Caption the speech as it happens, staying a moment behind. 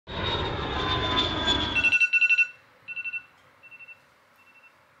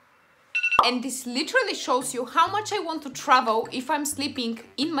And this literally shows you how much I want to travel if I'm sleeping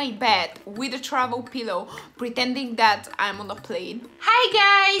in my bed with a travel pillow, pretending that I'm on a plane.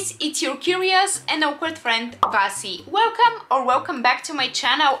 Hi guys, it's your curious and awkward friend VASI. Welcome back to my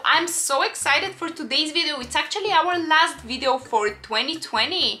channel. I'm so excited for today's video. It's actually our last video for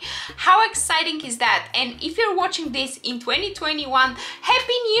 2020. How exciting is that? And if you're watching this in 2021,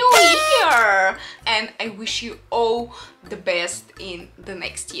 Happy New Year! And I wish you all the best in the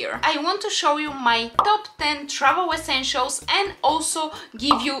next year. I want to show you my top 10 travel essentials and also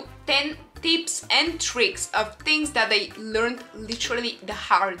give you 10 tips and tricks of things that I learned literally the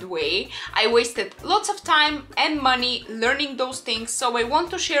hard way. I wasted lots of time and money learning those things, so I want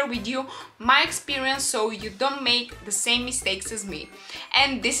to share with you my experience so you don't make the same mistakes as me.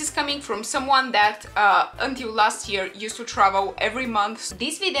 And this is coming from someone that until last year used to travel every month.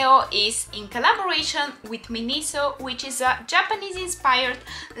 This video is in collaboration with Miniso, which is a Japanese inspired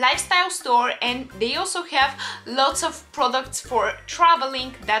lifestyle store, and they also have lots of products for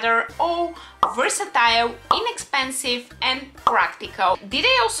traveling that are all versatile, inexpensive and practical. Did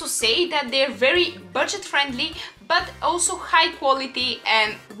I also say that they're very budget friendly but also high quality,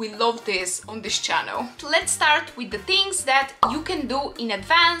 and we love this on this channel. So let's start with the things that you can do in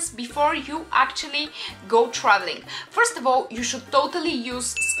advance before you actually go traveling. First of all, you should totally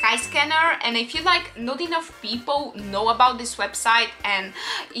use Skyscanner, and I feel like not enough people know about this website, and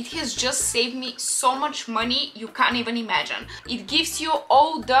it has just saved me so much money you can't even imagine. It gives you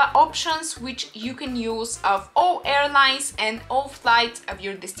all the options which you can use of all airlines and all flights of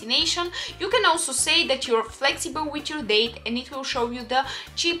your destination. You can also say that you're flexible with your date, and it will show you the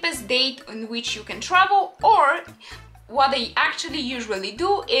cheapest date in which you can travel. Or what I actually usually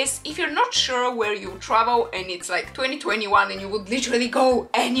do is, if you're not sure where you travel and it's like 2021 and you would literally go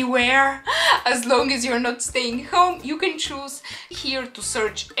anywhere as long as you're not staying home, you can choose here to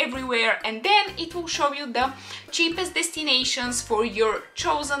search everywhere, and then it will show you the cheapest destinations for your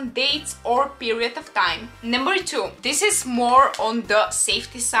chosen dates or period of time. Number 2, this is more on the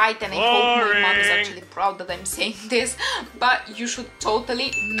safety side, and I hope my mom is actually proud that I'm saying this, but you should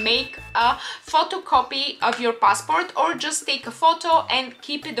totally make a photocopy of your passport, or just take a photo and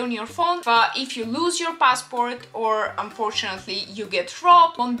keep it on your phone. But if you lose your passport or unfortunately you get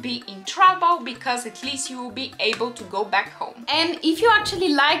robbed, won't be in trouble, because at least you will be able to go back home. And if you actually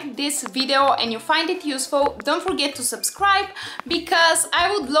like this video and you find it useful, don't forget to subscribe, because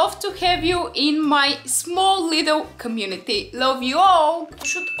I would love to have you in my small little community. Love you all! You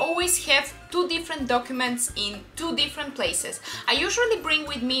should always have 2 different documents in 2 different places. I usually bring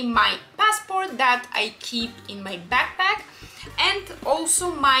with me my passport that I keep in my backpack, and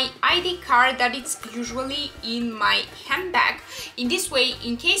also my ID card that it's usually in my handbag. In this way,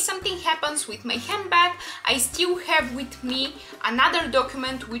 in case something happens with my handbag, I still have with me another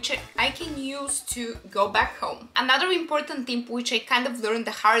document which I can use to go back home. Another important tip which I kind of learned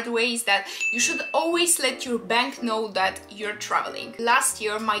the hard way is that you should always let your bank know that you're traveling. Last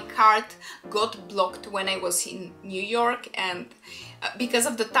year my card got blocked when I was in New York, and because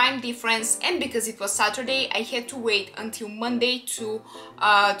of the time difference and because it was Saturday, I had to wait until Monday to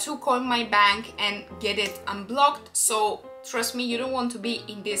call my bank and get it unblocked. So trust me, you don't want to be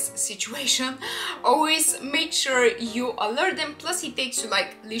in this situation. Always make sure you alert them, plus it takes you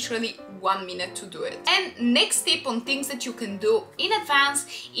like literally 1 minute to do it. And next tip on things that you can do in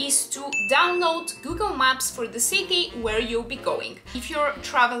advance is to download Google Maps for the city where you'll be going. If you're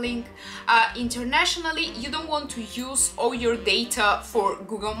traveling internationally, you don't want to use all your data for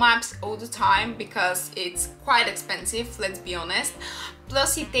Google Maps all the time, because it's quite expensive, let's be honest.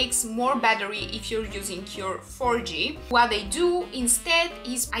 Plus it takes more battery if you're using your 4G. What I do instead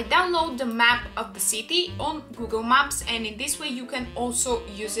is I download the map of the city on Google Maps, and in this way you can also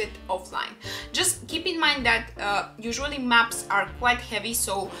use it offline. Just keep in mind that usually maps are quite heavy,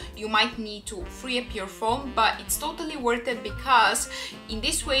 so you might need to free up your phone, but it's totally worth it, because in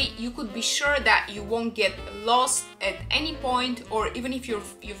this way you could be sure that you won't get lost at any point, or even if you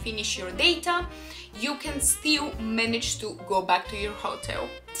finish your data, you can still manage to go back to your hotel.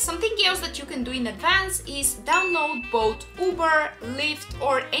 Something else that you can do in advance is download both Uber, Lyft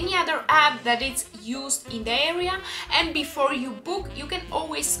or any other app that is used in the area, and before you book you can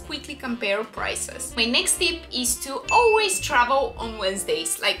always quickly compare prices. My next tip is to always travel on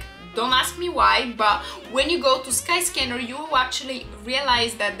Wednesdays. Like, don't ask me why, but when you go to Skyscanner you will actually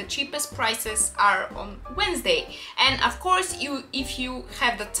realize that the cheapest prices are on Wednesday. And of course, if you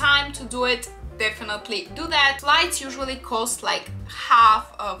have the time to do it, definitely do that. Flights usually cost like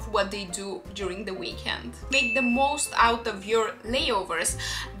half of what they do during the weekend. Make the most out of your layovers.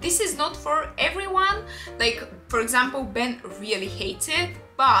 This is not for everyone. Like, for example, Ben really hates it,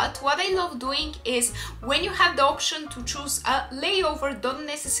 But what I love doing is when you have the option to choose a layover, don't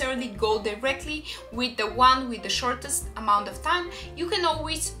necessarily go directly with the one with the shortest amount of time. You can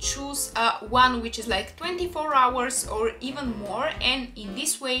always choose one which is like 24 hours or even more, and in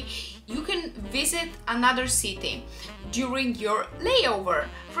this way you can visit another city during your layover.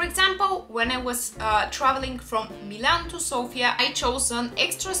 For example, when I was traveling from Milan to Sofia, I chose an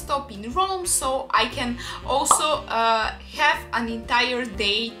extra stop in Rome so I can also have an entire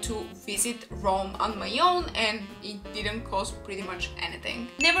day to visit Rome on my own, and it didn't cost pretty much anything.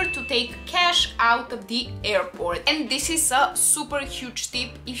 Never to take cash out of the airport, and this is a super huge tip.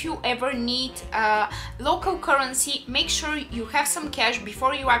 If you ever need local currency, make sure you have some cash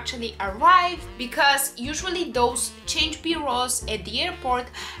before you actually arrive, because usually those change bureaus at the airport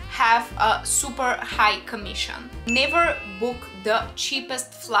have a super high commission. Never book the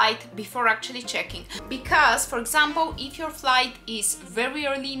cheapest flight before actually checking, because for example, if your flight is very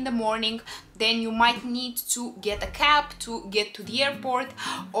early in the morning, then you might need to get a cab to get to the airport,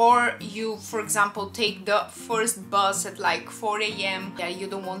 or you, for example, take the first bus at like 4 a.m. Yeah, you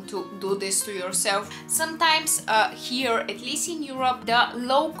don't want to do this to yourself. Sometimes here, at least in Europe, the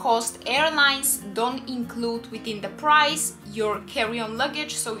low-cost airlines don't include within the price your carry-on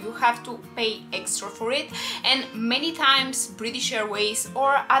luggage, so you have to pay extra for it, and many times British Airways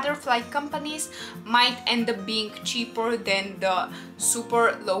or other flight companies might end up being cheaper than the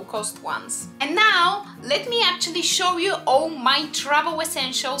super low-cost ones. And now let me actually show you all my travel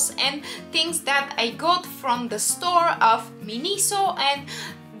essentials and things that I got from the store of Miniso, and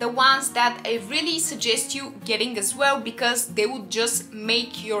the ones that I really suggest you getting as well, because they would just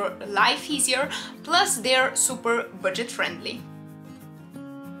make your life easier, plus they're super budget friendly.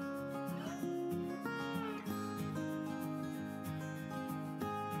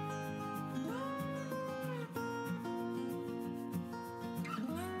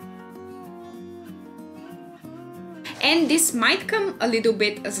 And this might come a little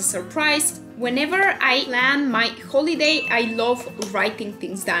bit as a surprise. Whenever I plan my holiday, I love writing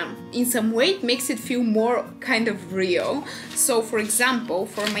things down. In some way, it makes it feel more kind of real. So for example,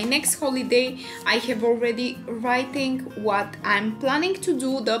 for my next holiday, I have already writing what I'm planning to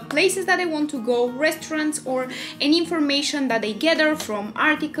do, the places that I want to go, restaurants, or any information that I gather from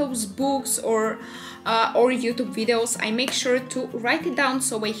articles, books, or YouTube videos. I make sure to write it down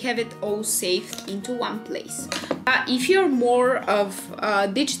so I have it all saved into one place. If you're more of a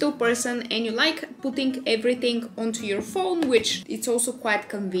digital person and you like putting everything onto your phone, which it's also quite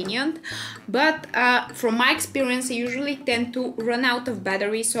convenient, but from my experience I usually tend to run out of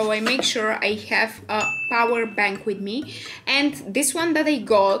battery, so I make sure I have a power bank with me. And this one that I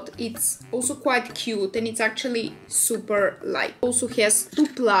got, it's also quite cute and it's actually super light. Also has two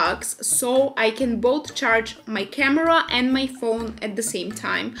plugs, so I can both charge my camera and my phone at the same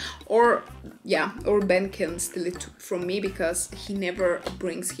time, or Ben can steal it from me because he never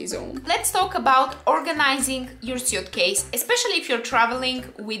brings his own. Let's talk about organizing your suitcase, especially if you're traveling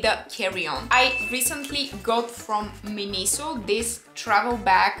with a carry-on. I recently got from Miniso this travel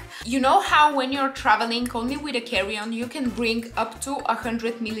bag. You know how when you're traveling only with a carry-on, you can bring up to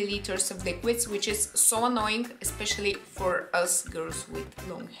 100 milliliters of liquids, which is so annoying, especially for us girls with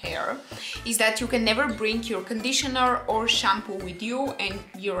long hair, is that you can never bring your conditioner or shampoo with you, and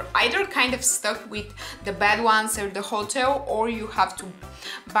you're either kind of stuck with the bad ones at the hotel, or you have to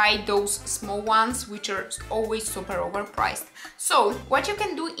buy those small ones, which are always super overpriced. So what you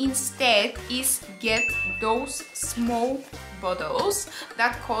can do instead is get those small bottles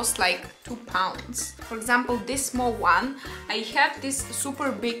that cost like £2. For example, this small one, I have this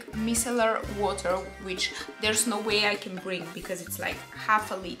super big micellar water, which there's no way I can bring because it's like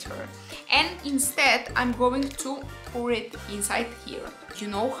half a liter, and instead I'm going to pour it inside here. You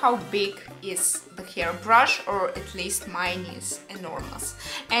know how big is the hairbrush, or at least mine is enormous,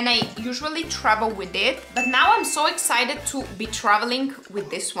 and I usually travel with it, but now I'm so excited to be traveling with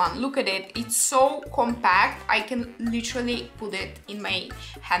this one. Look at it, it's so compact, I can literally put it in my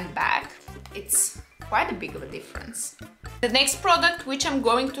handbag. It's quite a big of a difference. The next product which I'm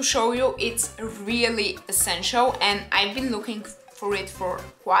going to show you, it's really essential and I've been looking for it for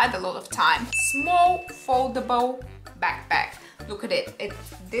quite a lot of time. Small foldable backpack. Look at it.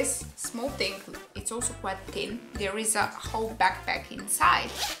 This small thing, it's also quite thin. There is a whole backpack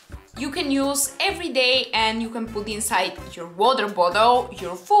inside. You can use every day, and you can put inside your water bottle,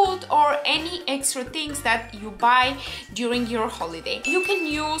 your food, or any extra things that you buy during your holiday. You can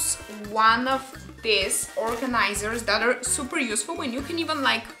use one of these organizers that are super useful, and you can even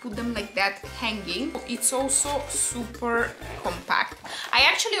like put them like that hanging. It's also super compact. I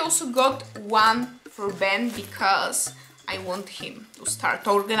actually also got one for Ben because I want him to start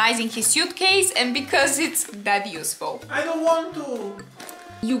organizing his suitcase, and because it's that useful. I don't want to.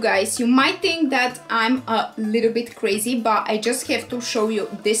 You guys, you might think that I'm a little bit crazy, but I just have to show you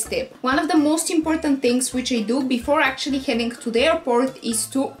this tip. One of the most important things which I do before actually heading to the airport is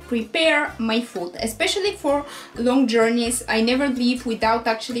to prepare my food. Especially for long journeys, I never leave without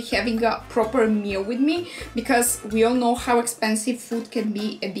actually having a proper meal with me, because we all know how expensive food can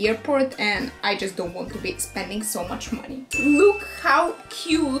be at the airport and I just don't want to be spending so much money. Look how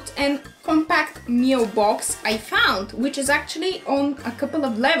cute and compact meal box I found, which is actually on a couple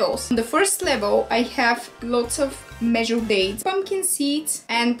of levels. On the first level I have lots of measured dates, pumpkin seeds,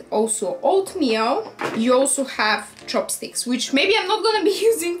 and also oatmeal. You also have chopsticks, which maybe I'm not gonna be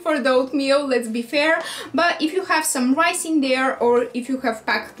using for the oatmeal, let's be fair, but if you have some rice in there, or if you have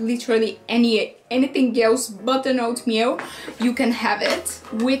packed literally anything else but an oatmeal, you can have it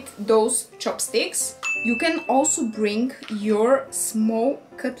with those chopsticks. You can also bring your small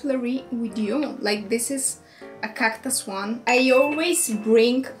cutlery with you, like this is a cactus one. I always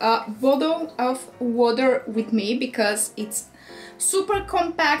bring a bottle of water with me because it's super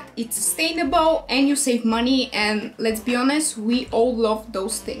compact, it's sustainable, and you save money, and let's be honest, we all love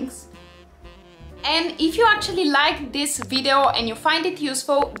those things. And if you actually like this video and you find it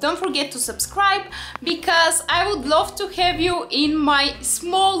useful, don't forget to subscribe, because I would love to have you in my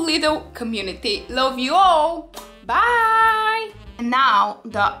small little community. Love you all! Bye! And now,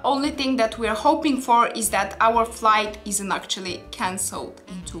 the only thing that we're hoping for is that our flight isn't actually cancelled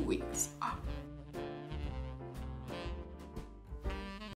in 2 weeks.